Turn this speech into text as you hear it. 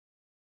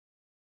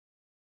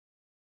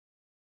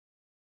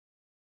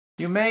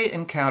You may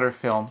encounter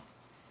film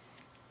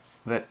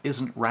that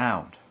isn't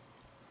round,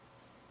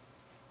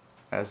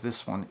 as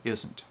this one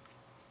isn't.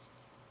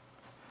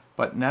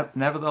 But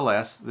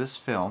nevertheless, this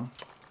film,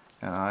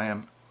 and I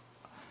am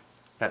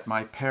at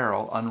my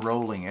peril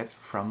unrolling it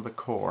from the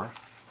core,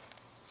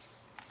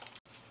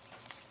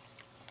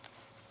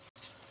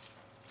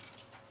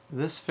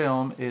 this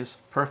film is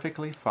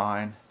perfectly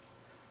fine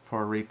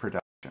for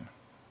reproduction.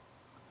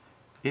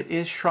 It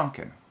is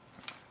shrunken.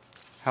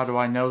 How do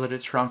I know that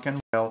it's shrunken?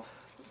 Well,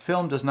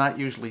 film does not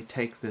usually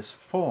take this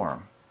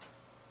form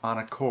on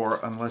a core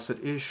unless it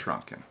is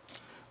shrunken.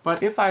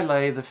 But if I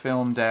lay the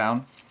film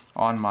down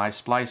on my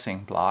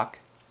splicing block,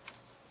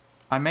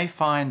 I may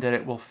find that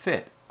it will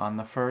fit on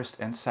the first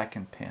and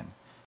second pin,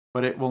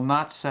 but it will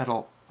not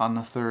settle on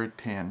the third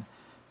pin.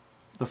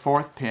 The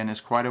fourth pin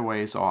is quite a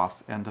ways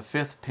off, and the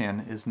fifth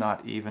pin is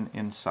not even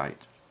in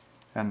sight,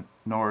 and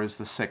nor is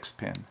the sixth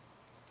pin.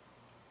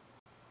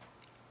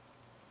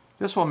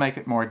 This will make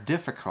it more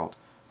difficult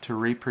to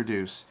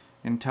reproduce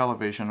in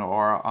television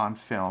or on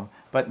film,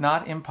 but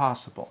not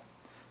impossible.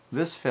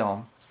 This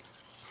film,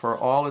 for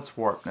all its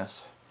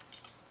warpness,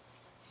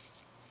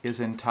 is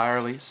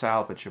entirely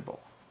salvageable.